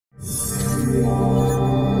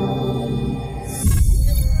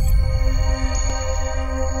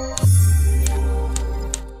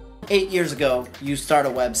Eight years ago, you start a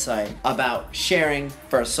website about sharing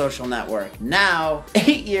for a social network. Now,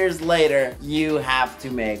 8 years later, you have to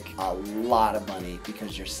make a lot of money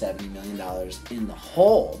because you're $70 million in the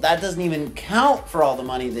hole. That doesn't even count for all the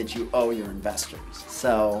money that you owe your investors.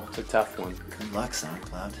 So, it's a tough one. Good luck,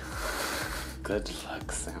 SoundCloud. Good luck,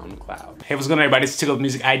 SoundCloud. Hey, what's going on, everybody? It's Tuko with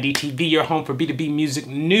MUSIK ID TV, your home for B2B music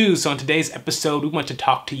news. So in today's episode, we want to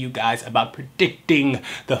talk to you guys about predicting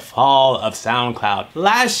the fall of SoundCloud.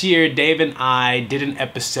 Last year, Dave and I did an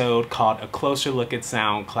episode called A Closer Look at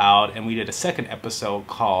SoundCloud, and we did a second episode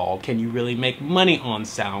called Can You Really Make Money on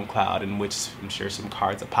SoundCloud, in which I'm sure some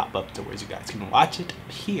cards will pop up to where you guys can watch it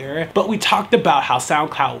here. But we talked about how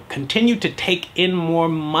SoundCloud continued to take in more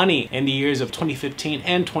money in the years of 2015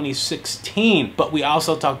 and 2016. But we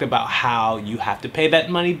also talked about how you have to pay that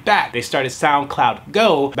money back. They started SoundCloud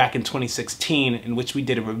Go back in 2016, in which we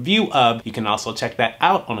did a review of. You can also check that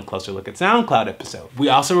out on A Closer Look at SoundCloud episode. We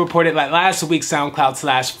also reported like last week, SoundCloud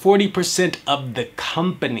slashed 40% of the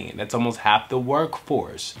company. That's almost half the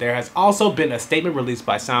workforce. There has also been a statement released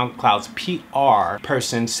by SoundCloud's PR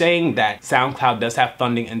person saying that SoundCloud does have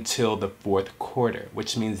funding until the fourth quarter,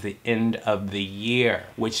 which means the end of the year,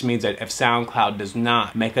 which means that if SoundCloud does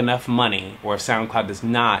not make enough money, or if SoundCloud does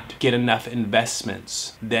not get enough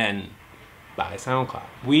investments, then buy SoundCloud.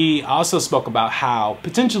 We also spoke about how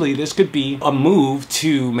potentially this could be a move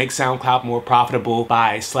to make SoundCloud more profitable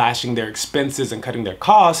by slashing their expenses and cutting their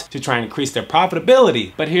costs to try and increase their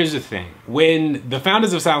profitability. But here's the thing. When the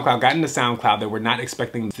founders of SoundCloud got into SoundCloud, they were not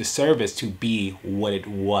expecting the service to be what it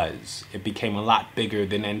was. It became a lot bigger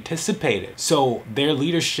than anticipated. So their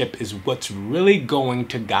leadership is what's really going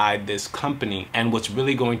to guide this company and what's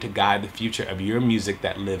really going to guide the future of your music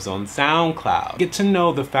that lives on SoundCloud. Get to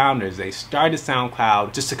know the founders. They started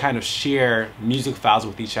SoundCloud just to kind of share music files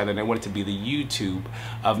with each other. They wanted to be the YouTube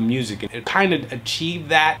of music. And it kind of achieved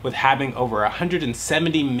that with having over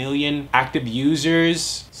 170 million active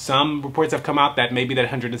users. Some reports have come out that maybe that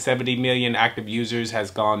 170 million active users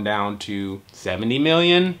has gone down to 70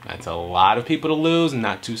 million. That's a lot of people to lose,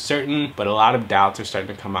 not too certain, but a lot of doubts are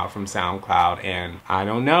starting to come out from SoundCloud, and I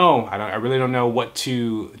don't know. I really don't know what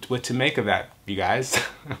to make of that, you guys.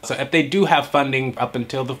 So if they do have funding up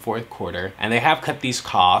until the fourth quarter, and they have cut these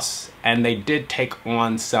costs, and they did take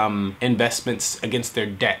on some investments against their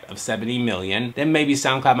debt of 70 million, then maybe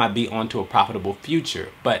SoundCloud might be onto a profitable future.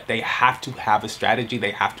 But they have to have a strategy, they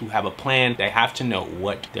have to have a plan, they have to know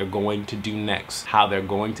what they're going to do next, how they're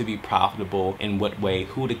going to be profitable, in what way,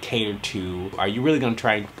 who to cater to. Are you really gonna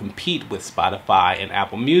try and compete with Spotify and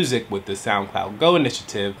Apple Music with the SoundCloud Go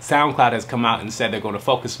initiative? SoundCloud has come out and said they're gonna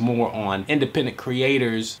focus more on independent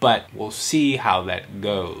creators, but we'll see how that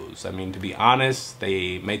goes. I mean, to be honest,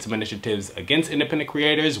 they made some initiatives against independent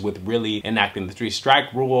creators with really enacting the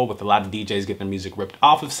 3-strike rule, with a lot of DJs getting their music ripped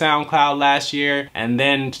off of SoundCloud last year, and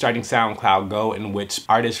then starting SoundCloud Go, in which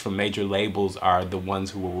artists from major labels are the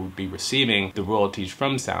ones who will be receiving the royalties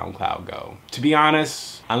from SoundCloud Go. To be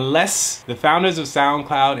honest, unless the founders of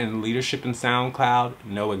SoundCloud and leadership in SoundCloud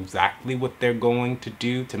know exactly what they're going to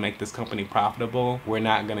do to make this company profitable, we're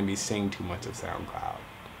not going to be seeing too much of SoundCloud.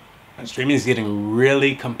 Streaming is getting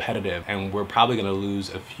really competitive, and we're probably gonna lose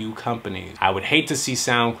a few companies. I would hate to see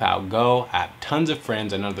SoundCloud go. I have tons of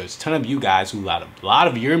friends. I know there's a ton of you guys who lot a lot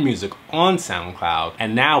of your music on SoundCloud,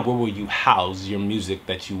 and now where will you house your music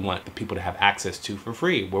that you want the people to have access to for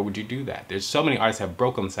free? Where would you do that? There's so many artists have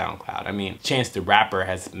broken SoundCloud. I mean, Chance the Rapper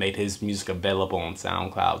has made his music available on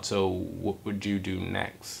SoundCloud, so what would you do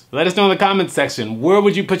next? Let us know in the comments section. Where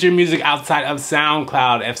would you put your music outside of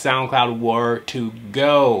SoundCloud if SoundCloud were to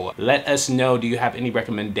go? Let us know. Do you have any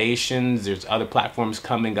recommendations? There's other platforms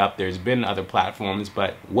coming up. There's been other platforms,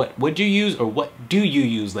 but what would you use, or what do you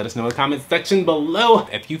use? Let us know in the comments section below.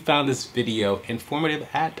 If you found this video informative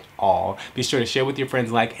at all, be sure to share with your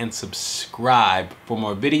friends, like, and subscribe for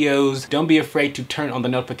more videos. Don't be afraid to turn on the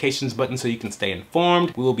notifications button so you can stay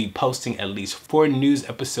informed. We will be posting at least 4 news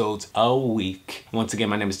episodes a week. Once again,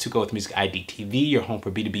 my name is Tuko with MUSIK ID TV, your home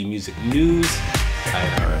for B2B music news.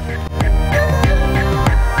 Sayonara.